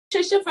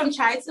Trisha from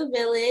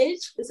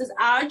tribe2village. This is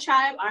our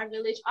tribe, our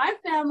village, our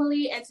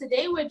family. And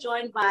today we're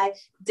joined by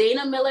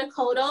Dana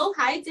Miller-Cotto.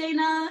 Hi,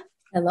 Dana.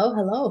 Hello,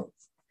 hello.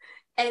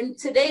 And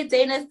today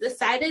Dana's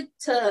decided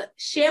to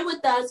share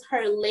with us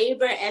her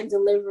labor and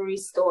delivery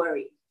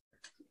story.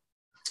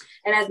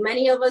 And as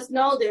many of us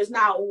know, there's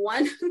not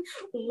one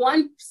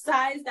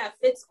size that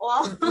fits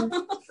all.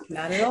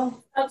 Not at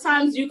all.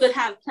 Sometimes you could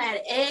have plan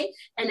A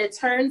and it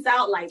turns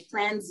out like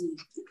plan Z.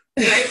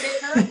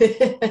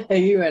 Right, Dana?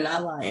 You are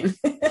not lying.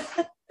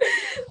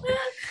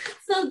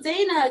 So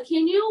Dana,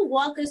 can you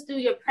walk us through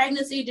your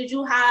pregnancy? Did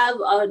you have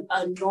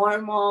a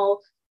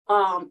normal,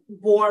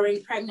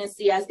 boring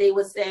pregnancy, as they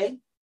would say?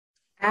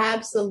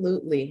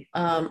 Absolutely.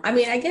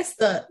 I guess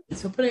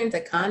so put it into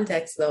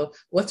context though,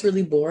 what's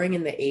really boring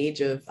in the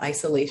age of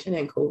isolation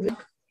and COVID?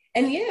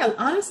 And yeah,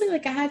 honestly,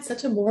 I had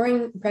such a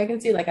boring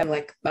pregnancy.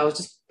 I was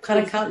just kind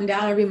of counting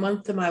down every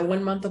month to my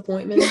 1 month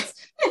appointments.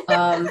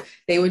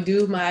 They would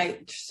do my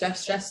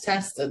stress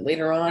test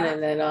later on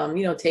and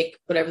then, take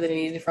whatever they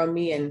needed from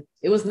me. And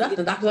it was nothing.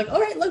 The doctor was like, all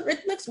right, look,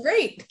 it looks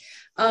great.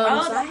 So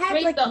I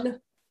had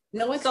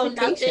no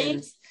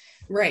expectations.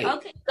 Right.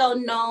 Okay. So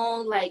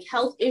no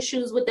health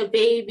issues with the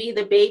baby.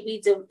 The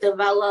baby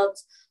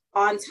developed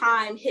on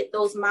time, hit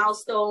those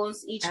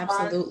milestones each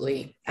month.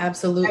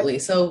 Absolutely.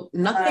 So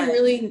nothing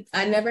really,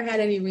 I never had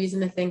any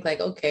reason to think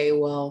okay,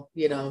 well,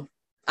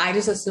 I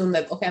just assumed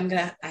that,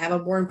 okay, I have a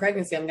boring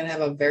pregnancy. I'm going to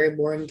have a very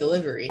boring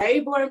delivery. Very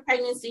boring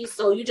pregnancy.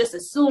 So you just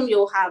assume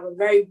you'll have a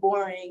very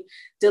boring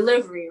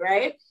delivery,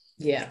 right?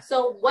 Yeah.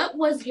 So what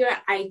was your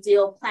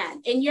ideal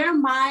plan? In your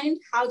mind,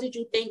 how did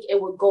you think it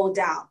would go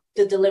down,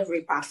 the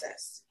delivery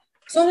process?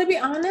 So to be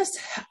honest,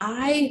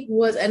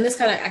 and this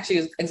kind of actually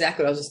is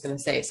exactly what I was just going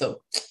to say.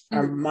 So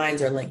our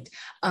minds are linked.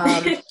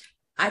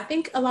 I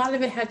think a lot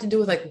of it had to do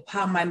with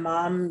how my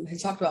mom had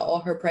talked about all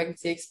her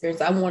pregnancy experience.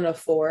 I'm one of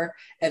 4,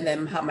 and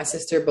then how my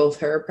sister, both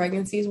her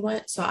pregnancies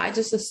went. So I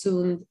just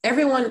assumed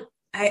everyone,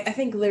 I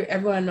think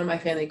everyone I know in my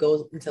family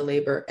goes into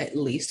labor at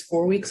least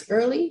 4 weeks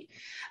early.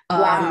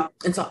 Wow.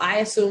 And so I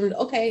assumed,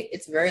 okay,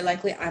 it's very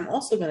likely I'm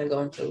also going to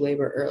go into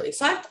labor early.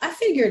 So I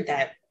figured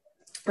that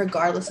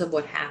regardless of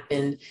what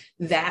happened,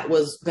 that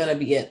was going to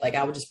be it.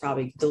 I would just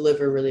probably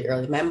deliver really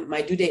early.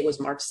 My due date was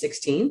March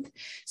 16th.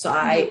 So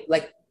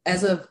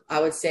as of,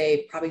 I would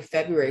say probably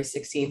February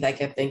 16th, I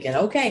kept thinking,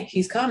 okay,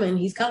 he's coming.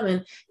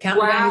 Counting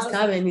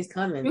down, he's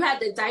coming. You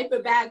had the diaper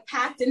bag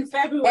packed in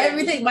February.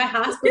 Everything. My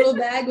hospital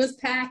bag was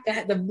packed.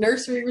 The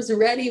nursery was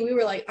ready. We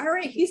were like, all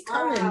right, he's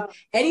coming. Wow.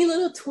 Any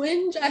little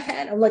twinge I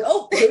had, I'm like,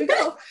 oh, here we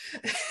go.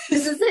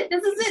 This is it.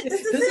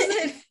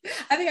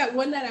 I think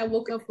one night I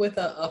woke up with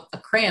a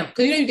cramp.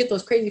 Because you get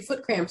those crazy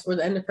foot cramps toward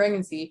the end of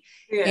pregnancy.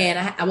 Yeah.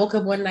 And I woke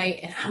up one night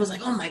and I was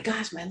like, oh my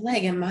gosh, my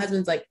leg. And my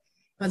husband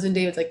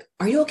David's like,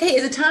 are you okay?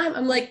 Is it time?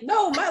 I'm like,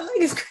 no, my leg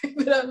is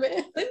cramping up,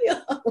 man. Leave me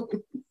alone.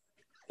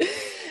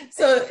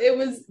 So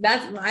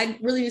I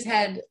really just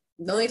had,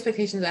 the only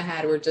expectations I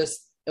had were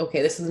just,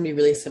 okay, this is going to be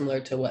really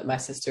similar to what my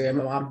sister and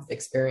my mom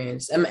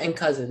experienced and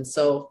cousins.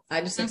 So I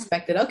just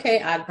expected,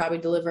 okay, I'd probably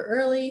deliver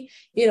early,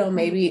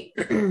 maybe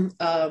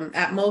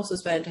at most I'll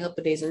spend a couple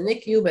of days in the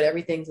NICU, but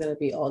everything's going to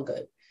be all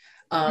good.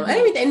 And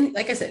everything,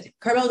 like I said,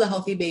 Carmel's a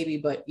healthy baby,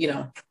 but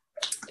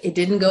it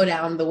didn't go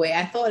down the way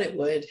I thought it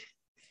would.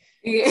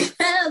 Yeah,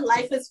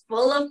 life is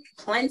full of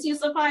plenty of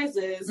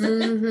surprises.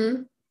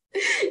 And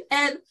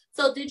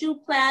so did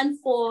you plan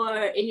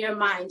in your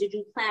mind, did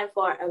you plan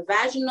for a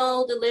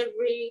vaginal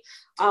delivery,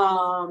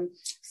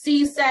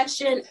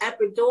 C-section,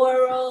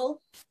 epidural?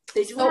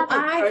 Did you have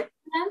a birth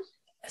plan?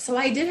 So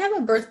I did have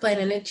a birth plan,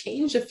 and it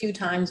changed a few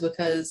times so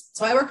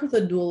I worked with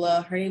a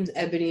doula. Her name's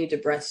Ebony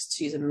DeBrest.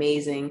 She's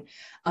amazing.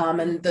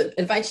 And the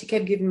advice she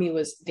kept giving me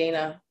was,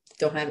 Dana,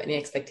 don't have any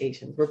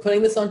expectations. We're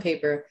putting this on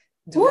paper.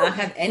 Do not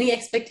have any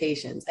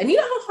expectations. And you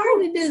know how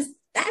hard it is.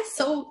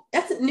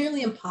 That's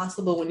nearly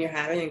impossible when you're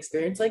having an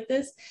experience like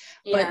this.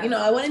 Yeah. But,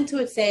 I went into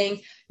it saying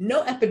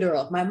no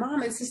epidural. My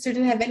mom and sister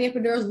didn't have any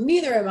epidurals.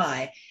 Neither am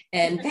I.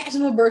 And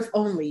vaginal birth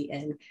only.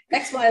 And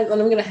X, Y, and I'm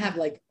going to have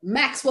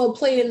Maxwell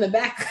playing in the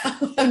background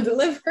while I'm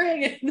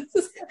delivering. And this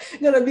is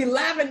going to be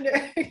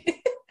lavender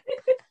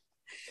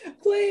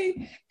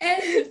playing.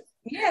 And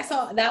yeah,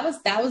 so that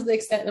was the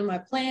extent of my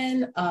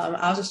plan.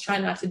 I was just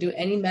trying not to do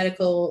any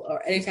medical or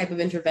any type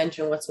of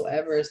intervention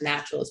whatsoever, as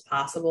natural as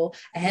possible.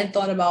 I had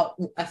thought about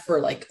for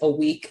a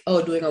week,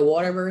 doing a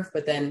water birth,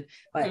 but then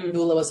my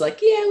doula was like,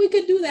 yeah, we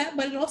could do that,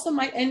 but it also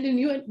might end in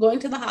you going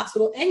to the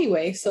hospital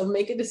anyway. So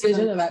make a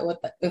decision about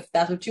if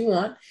that's what you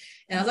want.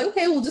 And I was like,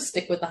 okay, we'll just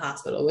stick with the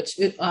hospital, which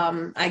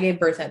I gave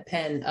birth at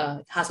Penn,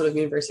 Hospital of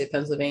University of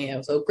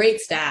Pennsylvania. So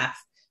great staff.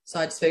 So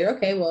I just figured,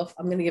 okay, well, if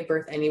I'm going to give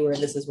birth anywhere,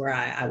 this is where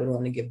I would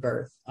want to give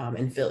birth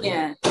in Philly.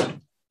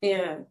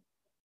 Yeah.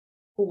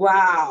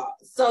 Wow.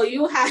 So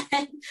you had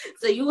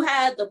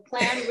the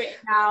plan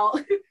written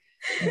out.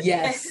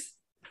 Yes.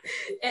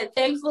 And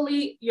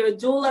thankfully, your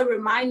doula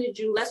reminded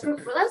you. Let's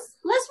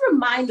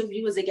remind the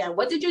viewers again.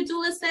 What did your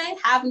doula say?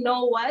 Have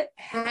no what?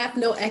 Have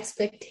no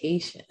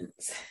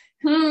expectations.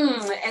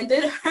 And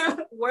did her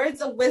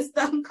words of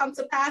wisdom come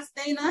to pass,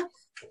 Dana?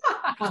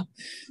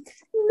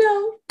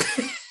 No.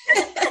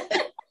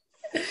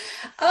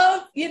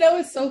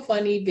 it's so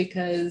funny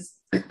because,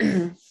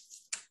 and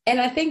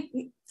I think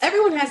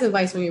everyone has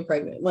advice when you're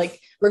pregnant. Like,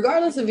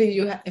 regardless of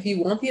if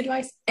you want the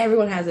advice,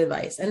 everyone has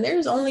advice. And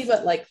there's only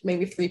but like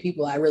maybe 3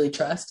 people I really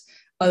trust,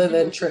 other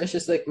than Trish,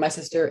 just like my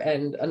sister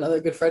and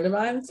another good friend of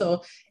mine.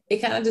 So it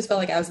kind of just felt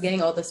like I was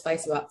getting all this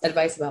advice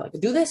about like,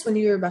 do this when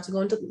you're about to go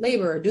into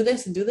labor, or do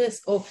this and do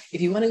this. Oh, if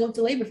you want to go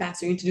into labor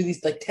faster, you need to do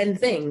these like 10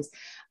 things.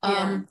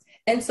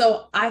 And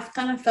so I've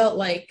kind of felt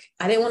like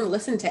I didn't want to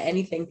listen to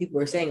anything people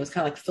were saying. It was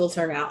kind of like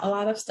filtering out a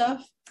lot of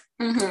stuff.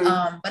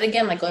 But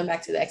again, like going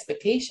back to the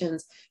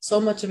expectations, so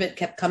much of it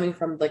kept coming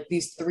from like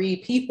these 3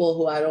 people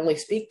who I'd only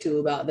speak to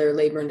about their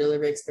labor and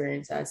delivery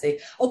experience. I'd say,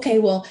 okay,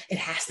 well,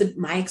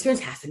 my experience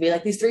has to be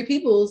like these 3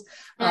 people's.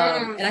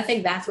 And I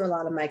think that's where a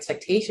lot of my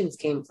expectations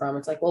came from.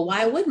 It's like, well,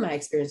 why would my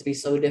experience be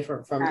so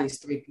different from these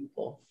 3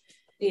 people?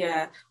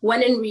 Yeah.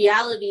 When in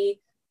reality,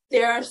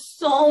 there are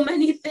so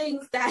many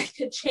things that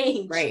could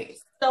change. Right.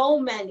 So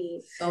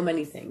many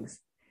things.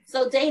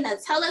 So Dana,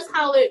 tell us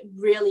how it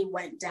really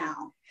went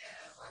down.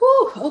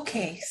 Whew,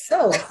 okay,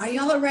 so are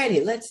y'all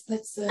ready? Let's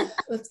get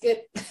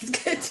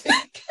together.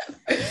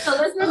 So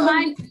let's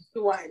remind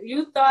everyone,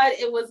 you thought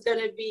it was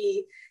gonna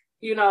be,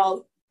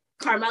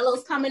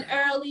 Carmelo's coming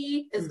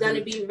early, it's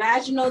gonna be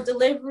vaginal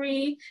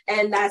delivery,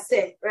 and that's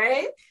it,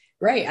 right?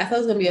 Right. I thought it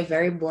was gonna be a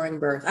very boring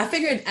birth. I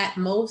figured at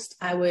most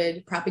I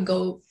would probably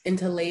go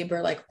into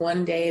labor like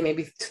one day,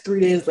 maybe 3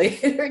 days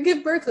later and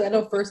give birth, because I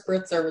know first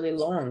births are really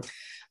long.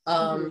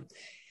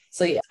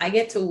 So yeah, I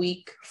get to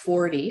week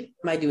 40,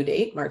 my due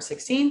date, March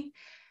 16th.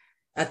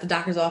 At the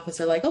doctor's office,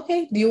 they're like,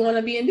 okay, do you want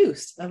to be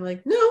induced? I'm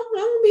like, no, I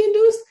won't be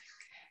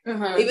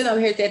induced. Even though I'm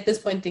here at this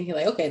point thinking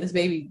like, okay, this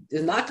baby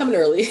is not coming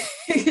early.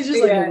 It's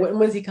just like,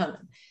 when's he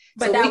coming?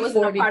 But so that was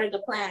not part of the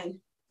plan.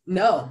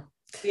 No.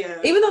 Yeah.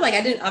 Even though like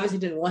I obviously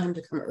didn't want him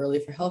to come early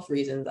for health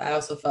reasons, I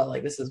also felt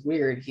like this is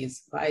weird.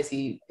 I'm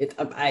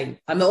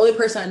the only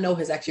person I know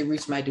has actually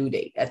reached my due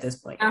date at this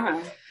point.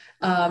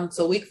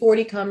 So week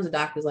 40 comes, the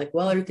doctor's like,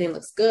 well, everything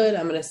looks good.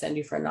 I'm going to send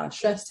you for a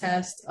non-stress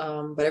test.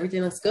 But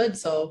everything looks good.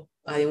 So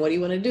what do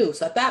you want to do?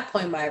 So at that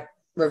point, my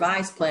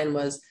revised plan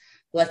was,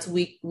 let's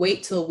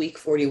wait till week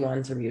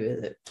 41 to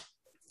revisit.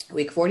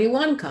 Week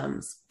 41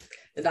 comes.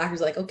 The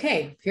doctor's like,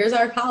 okay, here's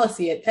our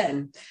policy at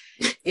Penn.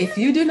 If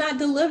you do not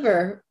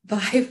deliver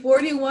by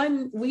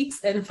 41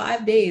 weeks and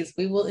 5 days,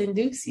 we will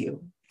induce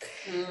you.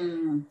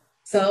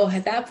 So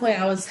at that point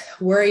I was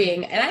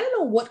worrying, and I don't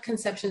know what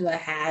conceptions I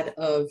had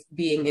of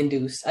being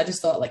induced. I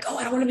just thought like, oh,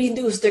 I don't want to be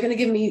induced. They're going to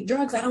give me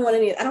drugs. I don't want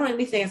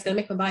anything that's going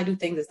to make my body do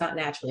things that's not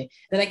naturally.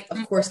 Then I,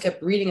 of course,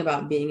 kept reading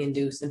about being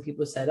induced, and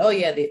people said, oh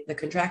yeah, the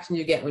contractions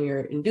you get when you're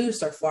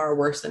induced are far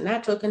worse than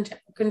natural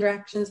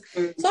contractions.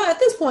 So at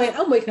this point,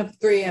 I'm waking up at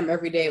 3 a.m.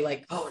 every day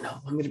like, oh no,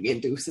 I'm going to be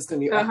induced. It's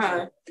going to be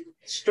awful.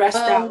 Stressed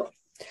out.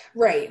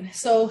 Right.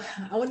 So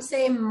I would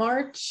say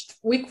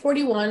week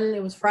 41,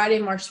 it was Friday,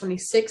 March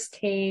 26th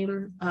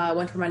came,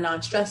 went for my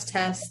non-stress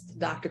test. The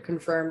doctor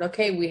confirmed,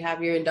 okay, we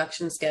have your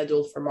induction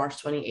scheduled for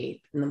March 28th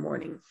in the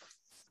morning.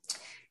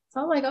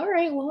 So I'm like, all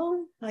right,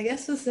 well, I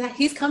guess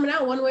he's coming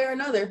out one way or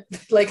another.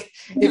 Like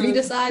if he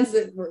decides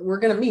that we're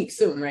going to meet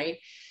soon, right?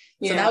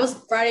 Yeah. So that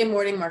was Friday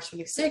morning, March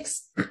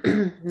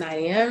 26th, 9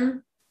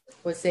 a.m.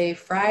 Would say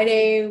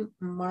Friday,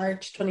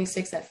 March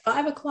 26th at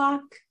 5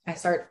 o'clock.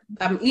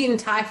 I'm eating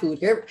Thai food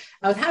here.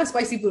 I was having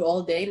spicy food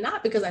all day,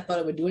 not because I thought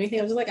it would do anything.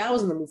 I was just like, I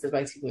was in the mood for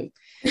spicy food.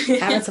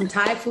 Having some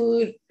Thai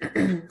food.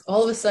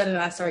 All of a sudden,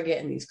 I started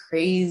getting these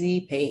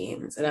crazy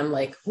pains. And I'm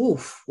like,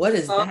 oof, what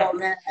is that? Oh,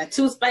 man,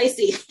 too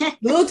spicy. A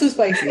little too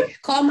spicy.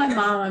 Called my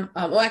mom.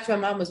 Actually,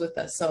 my mom was with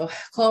us. So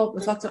call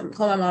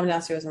my mom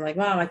downstairs. I'm like,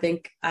 Mom,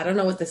 I don't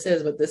know what this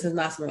is, but this is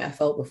not something I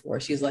felt before.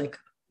 She's like,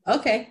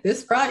 okay,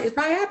 it's probably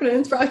happening.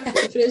 It's probably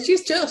happening.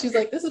 She's chill. She's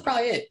like, this is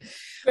probably it.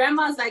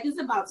 Grandma's like,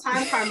 it's about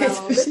time,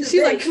 Carmelo.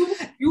 She's like,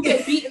 you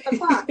get beat at the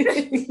clock.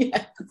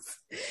 Yes.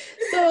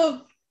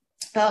 So,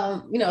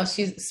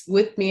 she's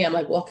with me. I'm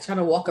like trying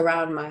to walk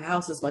around my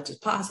house as much as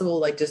possible,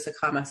 like just to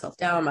calm myself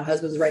down. My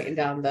husband's writing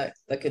down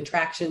the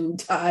contraction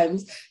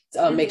times,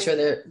 make sure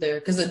they're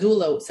because the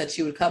doula said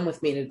she would come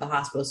with me to the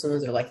hospital as soon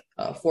as they're like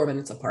 4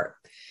 minutes apart.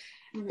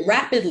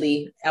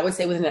 Rapidly, I would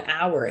say within an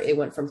hour, it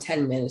went from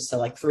 10 minutes to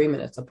like 3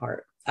 minutes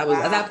apart. I was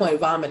at that point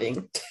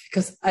vomiting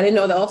because I didn't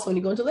know that also when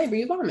you go into labor,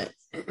 you vomit.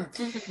 So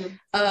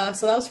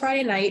that was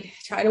Friday night.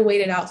 Tried to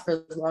wait it out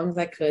for as long as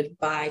I could.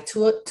 By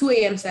 2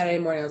 a.m. Saturday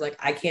morning, I was like,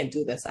 I can't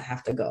do this. I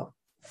have to go.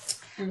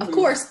 Of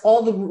course,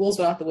 all the rules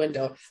went out the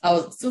window.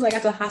 As soon as I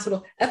got to the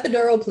hospital,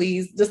 epidural,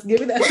 please. Just give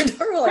me the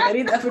epidural. Like, I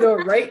need the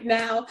epidural right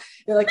now.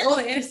 They're like, oh,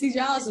 the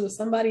anesthesiologist was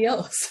somebody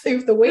else. You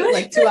have to wait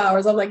like 2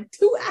 hours. I'm like,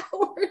 2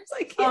 hours?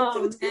 I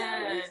can't do 2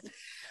 hours.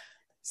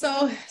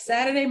 So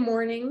Saturday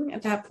morning,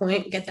 at that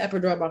point, get the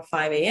epidural about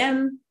 5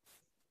 a.m.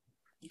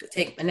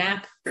 Take a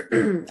nap.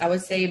 I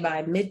would say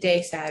by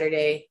midday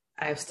Saturday,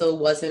 I still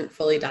wasn't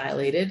fully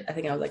dilated. I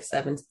think I was like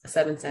 7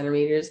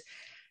 centimeters.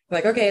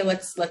 Like, okay,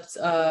 let's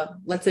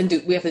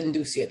induce. We have to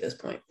induce you at this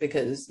point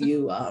because we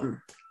don't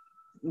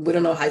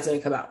know how it's going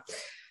to come out.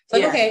 So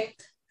like, okay,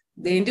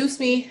 they induced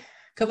me. A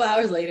couple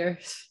hours later,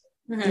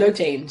 no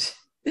change.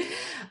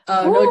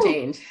 No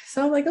change.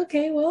 So I'm like,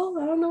 okay, well,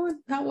 I don't know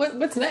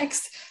what's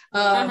next.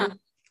 I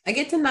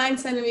get to 9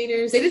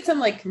 centimeters. They did some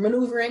like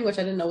maneuvering, which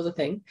I didn't know was a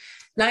thing.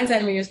 9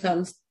 centimeters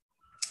comes,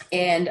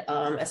 and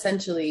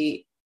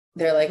essentially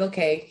they're like,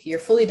 okay, you're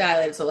fully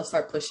dilated, so let's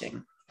start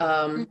pushing.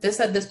 This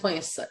at this point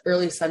is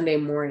early Sunday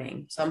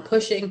morning. So I'm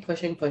pushing.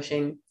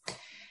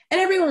 And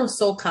everyone was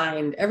so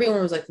kind.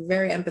 Everyone was like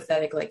very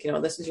empathetic. Like,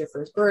 this is your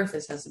first birth.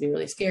 This has to be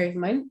really scary.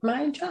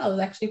 My child was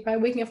actually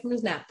probably waking up from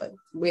his nap, but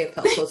we have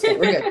close to it.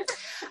 We're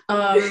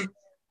good.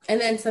 And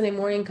then Sunday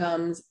morning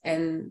comes,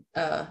 and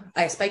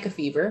I spike a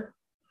fever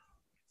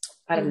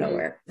out of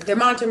nowhere. They're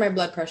monitoring my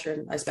blood pressure,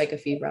 and I spike a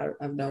fever out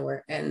of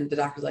nowhere. And the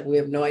doctor's like, we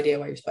have no idea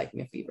why you're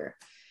spiking a fever.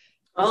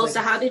 Oh,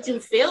 so how did you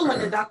feel when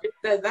the doctor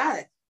said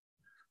that?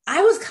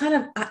 I was kind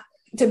of,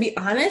 to be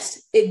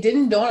honest, it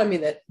didn't dawn on me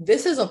that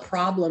this is a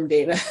problem,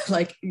 Dana.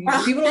 Like,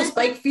 people don't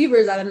spike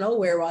fevers out of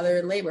nowhere while they're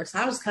in labor. So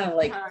I was kind of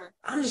like,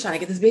 I'm just trying to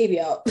get this baby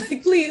out.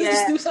 Like, please,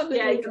 just do something.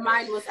 Yeah, your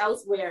mind was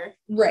elsewhere.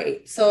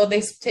 Right. So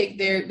they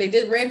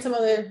ran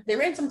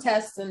some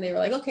tests, and they were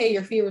like, okay,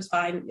 your fever's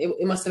fine.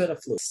 It must have been a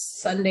flu.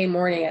 Sunday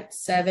morning at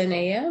 7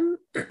 a.m.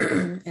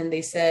 And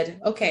they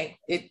said, okay,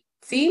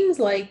 seems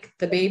like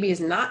the baby is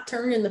not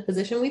turned in the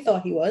position we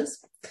thought he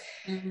was.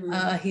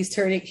 He's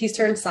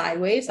turned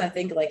sideways. I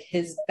think like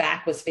his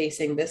back was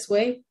facing this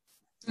way.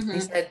 He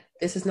said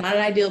this is not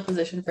an ideal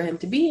position for him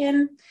to be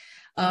in.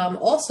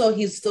 Also,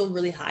 he's still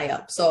really high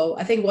up. So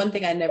I think one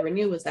thing I never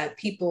knew was that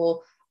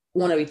people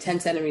want to be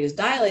 10 centimeters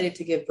dilated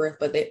to give birth,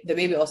 but the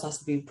baby also has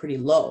to be pretty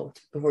low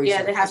before you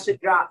they have to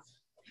drop.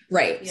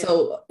 Right. Yeah.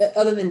 So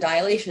other than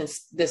dilation,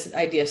 it's this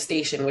idea of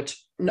station,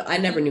 which I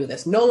never knew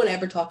this. No one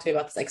ever talked to me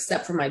about this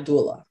except for my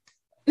doula.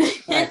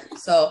 Right?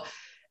 So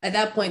at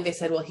that point, they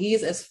said, well,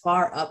 he's as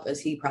far up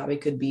as he probably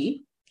could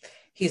be.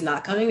 He's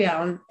not coming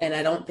down, and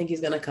I don't think he's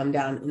going to come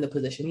down in the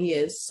position he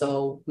is.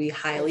 So we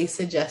highly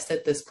suggest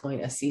at this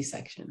point a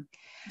C-section.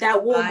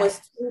 That womb was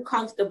too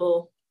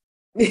comfortable.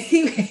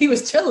 He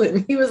was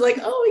chilling. He was like,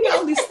 oh, we got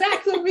all these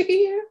snacks over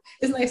here.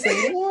 It's nice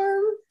and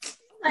warm.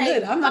 Like,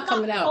 good. I'm not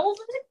coming out.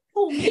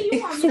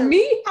 For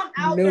me? Come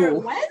out there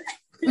when?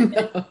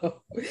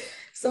 No.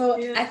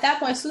 So at that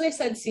point, as soon as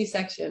they said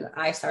C-section,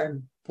 I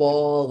started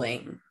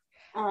bawling.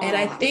 And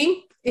I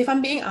think, if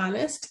I'm being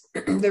honest,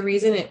 the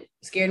reason it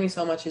scared me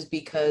so much is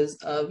because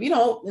of,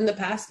 in the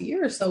past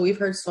year or so, we've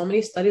heard so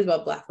many studies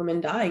about Black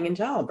women dying in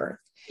childbirth.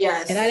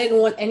 Yes. And I didn't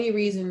want any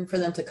reason for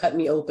them to cut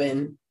me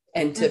open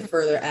and to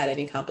further add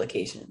any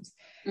complications.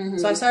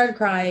 So I started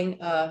crying.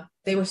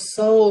 They were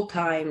so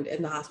kind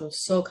in the hospital,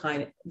 so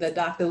kind.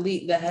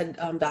 The head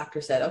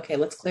doctor said, okay,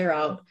 let's clear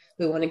out.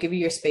 We want to give you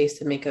your space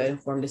to make an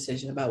informed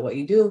decision about what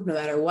you do. No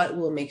matter what,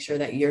 we'll make sure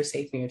that you're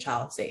safe and your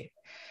child's safe.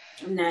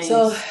 Nice.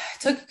 So I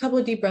took a couple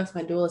of deep breaths.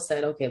 My doula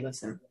said, okay,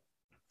 listen,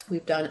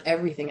 we've done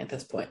everything at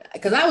this point.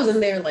 Because I was in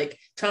there like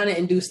trying to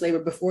induce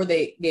labor before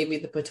they gave me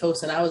the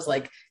Pitocin. I was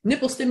like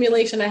nipple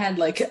stimulation. I had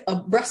like a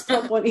breast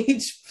pump on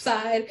each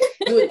side,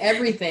 doing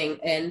everything,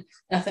 and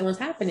nothing was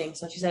happening.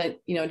 So she said,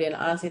 Dana,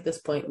 honestly, at this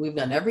point, we've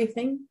done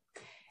everything.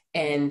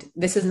 And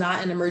this is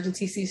not an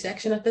emergency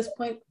C-section at this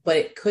point, but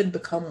it could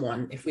become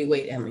one if we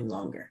wait any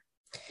longer.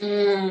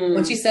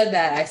 When she said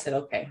that, I said,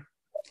 okay,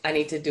 I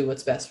need to do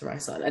what's best for my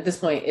son. At this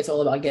point, it's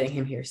all about getting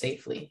him here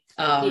safely.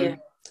 I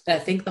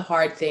think the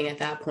hard thing at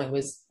that point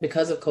was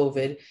because of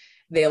COVID,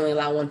 they only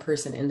allow one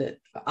person in the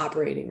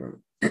operating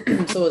room.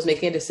 So it was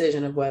making a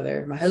decision of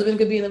whether my husband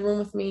could be in the room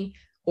with me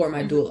or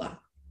my doula.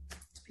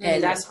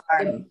 And that's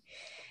hard.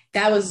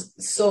 That was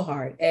so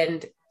hard.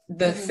 And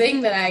the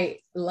thing that I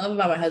love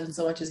about my husband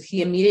so much is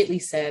he immediately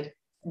said,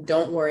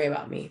 don't worry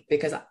about me,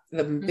 because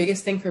the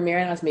biggest thing for me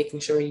right now is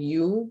making sure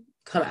you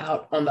come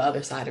out on the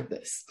other side of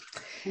this.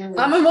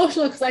 I'm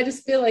emotional because I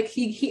just feel like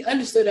he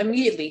understood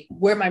immediately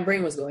where my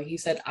brain was going. He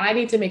said, I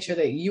need to make sure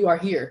that you are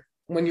here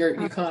when you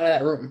come out of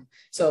that room.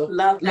 So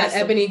let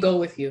Ebony go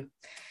with you.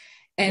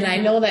 And I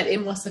know that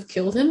it must have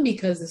killed him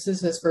because this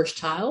is his first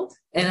child.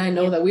 And I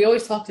know that we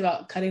always talked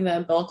about cutting the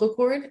umbilical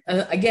cord.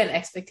 Again,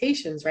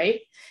 expectations, right?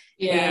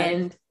 Yeah.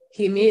 And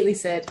he immediately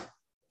said,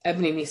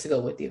 Ebony needs to go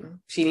with you.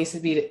 She needs to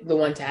be the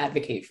one to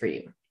advocate for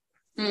you.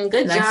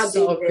 Good job.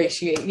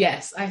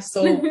 I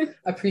so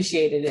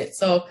appreciated it.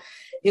 So,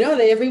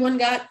 everyone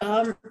got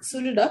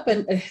suited up,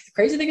 and the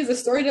crazy thing is the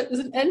story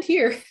doesn't end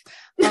here.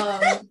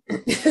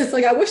 It's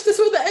like, I wish this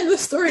were the end of the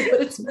story,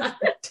 but it's not.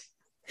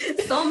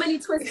 So many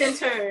twists and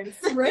turns.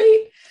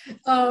 Right?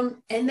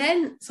 And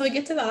then, so I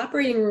get to the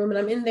operating room and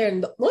I'm in there,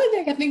 and the only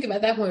thing I can think of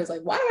at that point is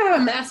like, why do I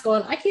have a mask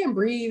on? I can't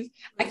breathe.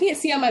 I can't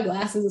see on my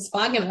glasses. It's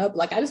fogging up.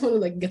 Like, I just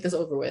want to get this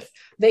over with.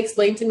 They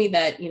explained to me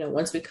that,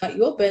 once we cut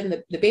you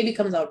open, the baby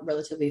comes out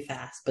relatively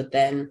fast, but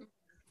then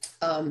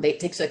it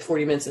takes like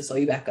 40 minutes to sew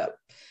you back up.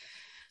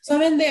 So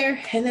I'm in there,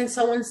 and then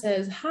someone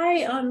says,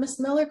 hi,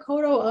 Miss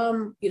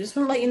Miller-Cotto, you just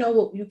want to let you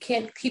know, you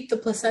can't keep the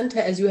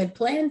placenta as you had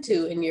planned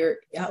to in your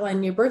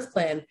outline, your birth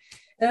plan.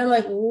 And I'm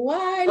like,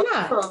 why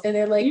not? And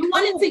they're like, you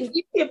wanted to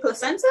keep your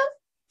placenta?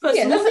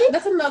 Yeah,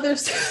 that's another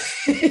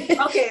story.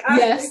 Okay.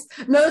 Yes.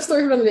 Another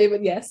story for another day,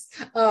 but yes.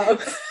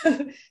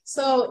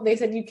 So they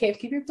said, you can't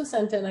keep your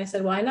placenta. And I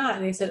said, why not?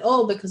 And they said,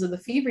 oh, because of the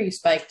fever you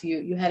spiked,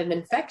 you had an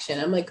infection.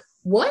 I'm like,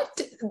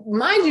 what?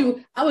 Mind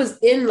you, I was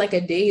in like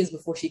a daze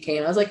before she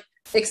came. I was like,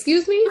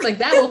 excuse me? Like,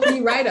 that woke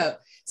me right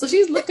up. So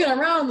she's looking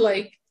around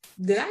like,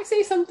 did I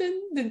say something?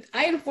 Did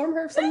I inform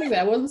her of something that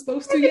I wasn't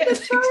supposed to yet? Like,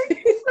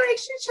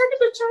 she's checking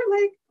the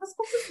chart, like,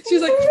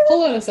 she's like,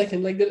 hold on a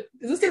second. Like, is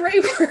this the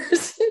right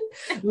person?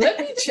 Let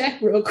me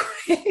check real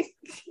quick.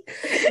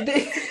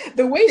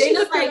 The way she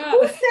looked like, around,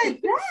 who said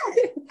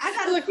that? I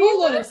got like,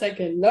 hold on a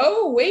second.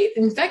 No, wait,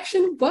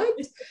 infection? What?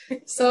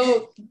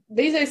 So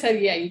they said,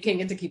 yeah, you can't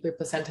get to keep your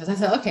placentas. I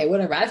said, okay,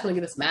 whatever. I just want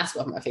to get this mask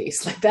off my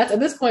face. Like, that's at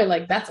this point,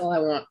 like, that's all I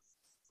want.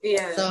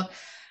 Yeah. So,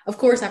 of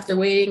course, after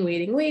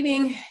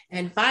waiting,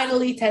 and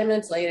finally 10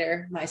 minutes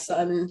later, my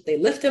son, they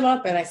lift him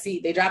up and I see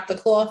they dropped the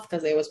cloth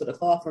because they was with a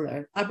cloth when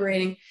they're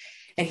operating.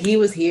 And he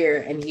was here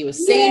and he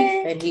was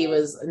safe and he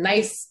was a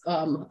nice,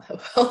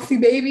 healthy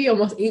baby,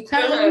 almost 8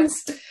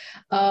 pounds.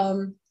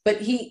 But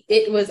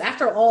it was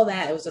after all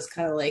that, it was just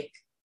kind of like,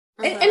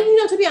 and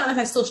to be honest,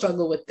 I still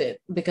struggle with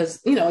it because,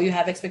 you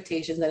have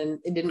expectations and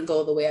it didn't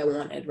go the way I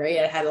wanted, right?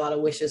 I had a lot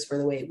of wishes for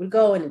the way it would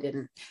go and it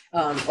didn't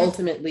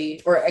ultimately,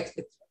 or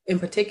in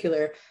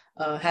particular,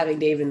 having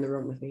David in the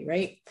room with me,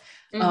 right?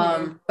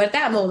 But at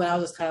that moment, I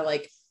was just kind of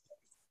like,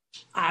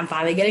 I'm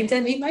finally getting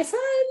to meet my son.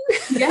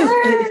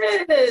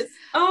 Yes.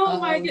 Oh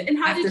my god! And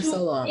how did you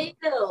feel?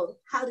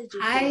 How did you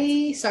feel?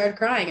 I started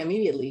crying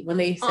immediately when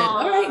they said,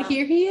 "All right,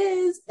 here he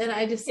is," and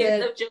I just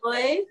said, of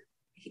joy.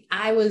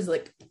 I was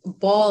like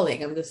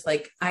bawling. I'm just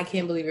like, I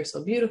can't believe you're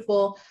so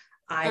beautiful.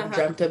 I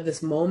dreamt of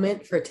this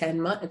moment for 10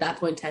 months. At that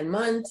point, 10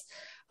 months.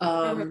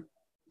 I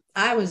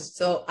will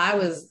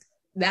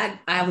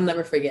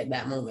never forget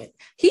that moment.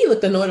 He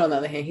looked annoyed on the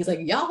other hand. He's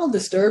like, y'all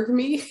disturbed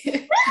me.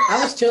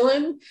 I was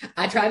chilling.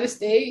 I tried to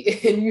stay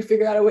and you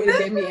figured out a way to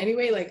get me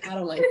anyway. Like, I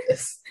don't like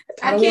this.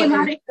 I came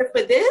out here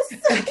for this.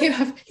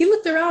 He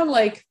looked around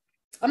like,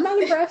 I'm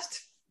not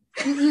impressed.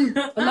 I'm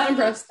not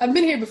impressed. I've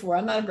been here before.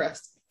 I'm not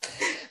impressed.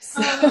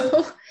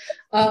 So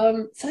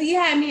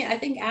yeah, I mean, I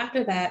think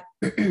after that,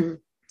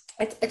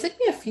 it took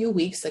me a few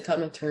weeks to come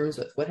to terms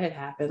with what had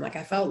happened. Like,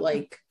 I felt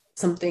like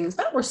some things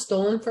that were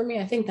stolen from me.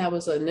 I think that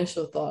was the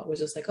initial thought, was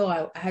just like, oh,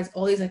 I had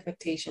all these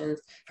expectations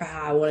for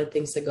how I wanted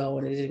things to go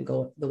and it didn't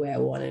go the way I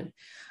wanted.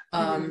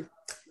 And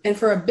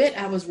for a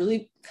bit, I was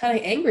really kind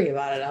of angry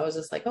about it. I was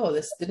just like, oh,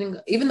 this didn't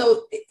go, even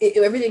though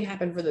everything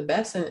happened for the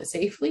best and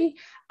safely,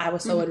 I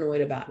was so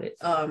annoyed about it.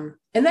 And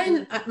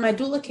then my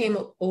doula came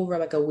over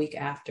like a week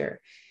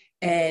after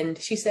and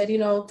she said,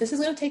 this is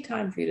going to take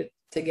time for you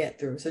to get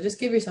through. So just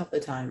give yourself the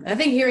time. And I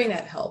think hearing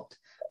that helped.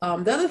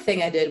 The other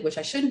thing I did, which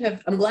I shouldn't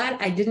have, I'm glad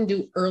I didn't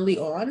do early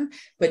on,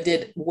 but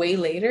did way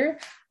later.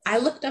 I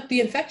looked up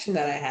the infection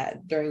that I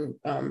had during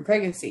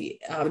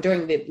pregnancy,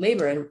 during the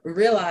labor, and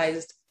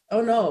realized,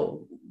 oh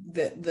no,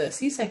 the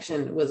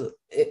C-section was,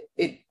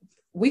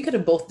 we could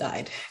have both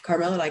died.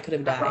 Carmel and I could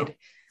have died.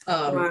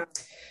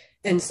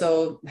 And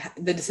so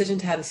the decision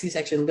to have the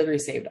C-section literally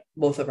saved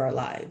both of our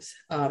lives.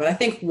 But I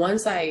think before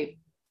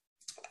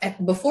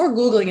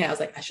Googling it, I was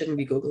like, I shouldn't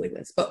be Googling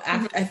this. But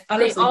after, I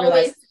honestly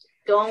realized,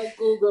 don't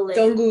Google it.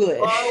 Don't Google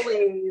it.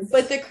 Always.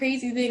 But the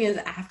crazy thing is,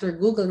 after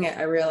Googling it,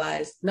 I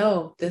realized,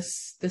 no,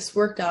 this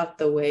worked out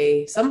the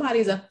way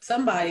somebody,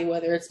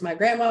 whether it's my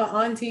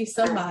grandma, auntie,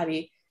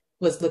 somebody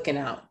was looking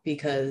out,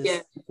 because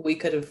we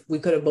could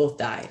have both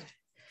died.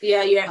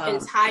 Yeah, your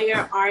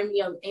entire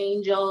army of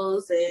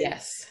angels and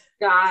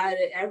God,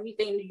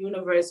 everything in the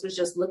universe was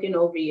just looking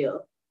over you.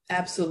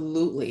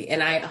 Absolutely.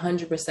 And I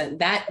 100%,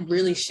 that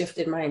really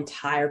shifted my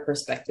entire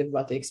perspective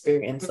about the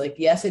experience. Like,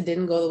 yes, it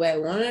didn't go the way I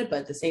wanted, but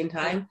at the same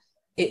time,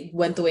 it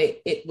went the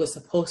way it was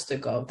supposed to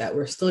go, that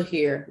we're still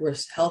here. We're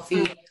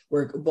healthy.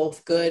 We're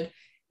both good.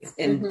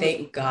 And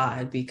thank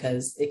God,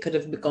 because it could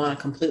have gone a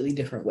completely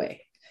different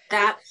way.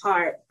 That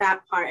part.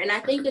 And I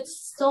think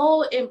it's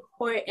so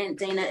important,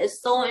 Dana.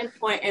 It's so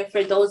important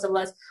for those of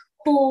us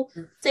who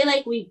say,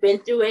 like, we've been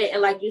through it,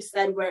 and like you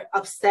said, we're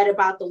upset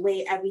about the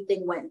way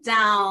everything went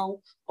down,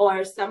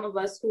 or some of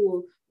us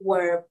who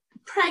were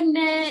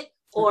pregnant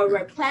or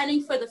we're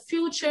planning for the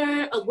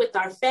future with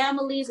our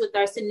families, with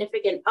our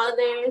significant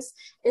others.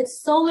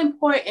 It's so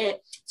important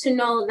to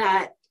know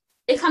that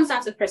it comes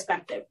down to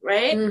perspective,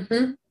 right?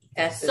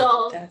 That's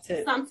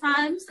it.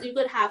 Sometimes you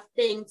could have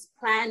things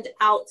planned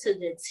out to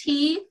the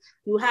T.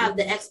 You have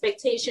the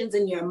expectations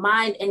in your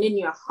mind and in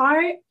your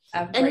heart,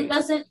 and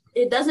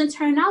it doesn't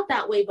turn out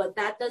that way. But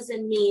that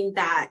doesn't mean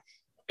that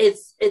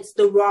it's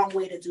the wrong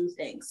way to do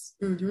things.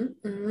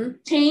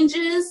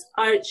 Changes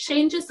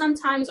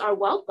sometimes are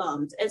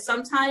welcomed, and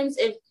sometimes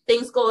if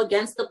things go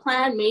against the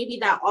plan, maybe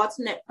that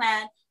alternate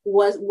plan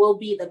will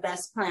be the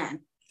best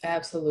plan.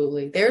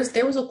 Absolutely.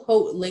 There was a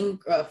quote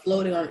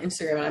floating on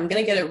Instagram, and I'm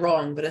going to get it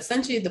wrong, but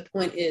essentially the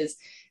point is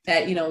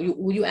that,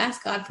 you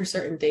ask God for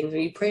certain things,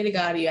 when you pray to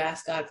God, you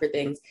ask God for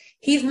things,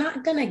 he's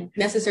not going to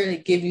necessarily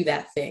give you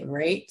that thing,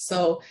 right?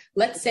 So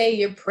let's say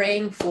you're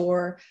praying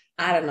for,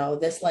 I don't know,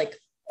 this like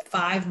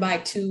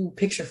 5x2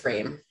 picture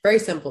frame, very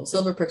simple,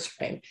 silver picture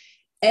frame.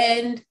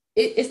 And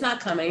it's not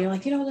coming. You're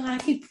like, you know, God, I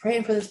keep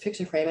praying for this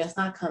picture frame and it's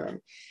not coming.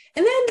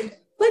 And then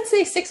let's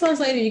say 6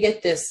 months later, you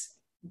get this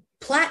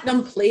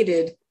platinum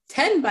plated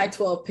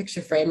 10x12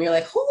 picture frame. You're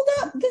like, hold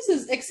up, this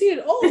has exceeded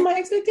all of my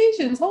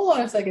expectations. Hold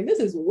on a second, this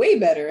is way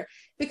better.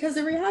 Because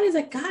the reality is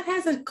that God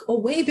has a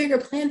way bigger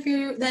plan for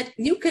you that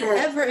you could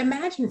ever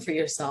imagine for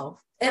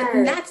yourself.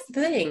 And that's the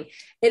thing.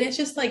 And it's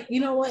just like, you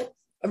know what?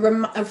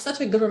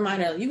 Such a good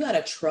reminder. You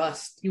gotta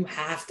trust. You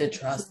have to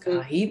trust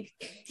God.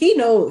 He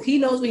knows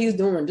what he's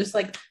doing. Just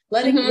like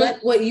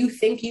let what you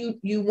think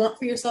you want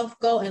for yourself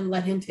go and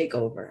let him take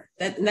over.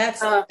 That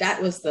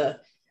was the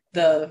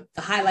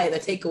highlight, the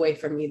takeaway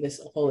for me this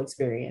whole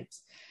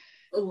experience.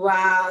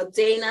 Wow,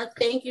 Dana,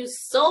 thank you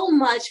so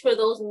much for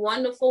those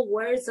wonderful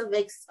words of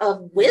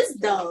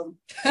wisdom.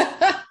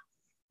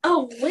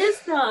 Of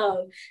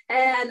wisdom.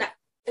 And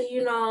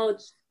you know,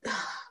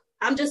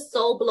 I'm just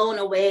so blown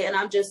away, and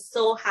I'm just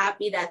so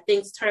happy that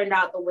things turned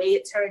out the way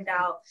it turned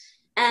out.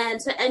 And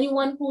to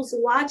anyone who's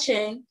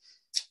watching,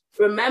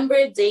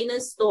 remember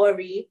Dana's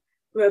story.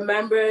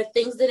 Remember,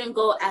 things didn't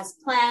go as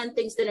planned.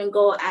 Things didn't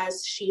go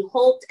as she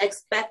hoped,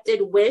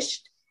 expected,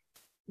 wished.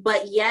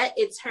 But yet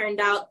it turned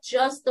out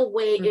just the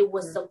way it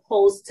was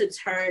supposed to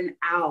turn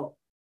out.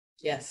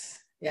 Yes.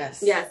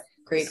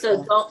 Great.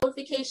 So don't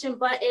notification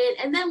button,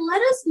 and then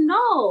let us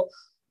know.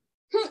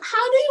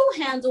 How do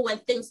you handle when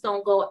things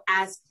don't go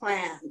as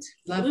planned?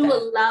 We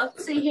would love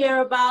to hear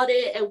about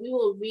it, and we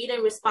will read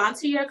and respond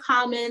to your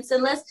comments,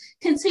 and let's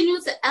continue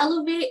to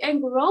elevate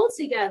and grow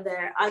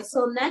together.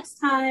 Until next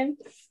time,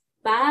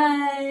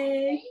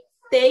 bye.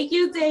 Thank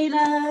you,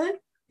 Dana.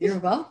 You're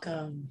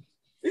welcome.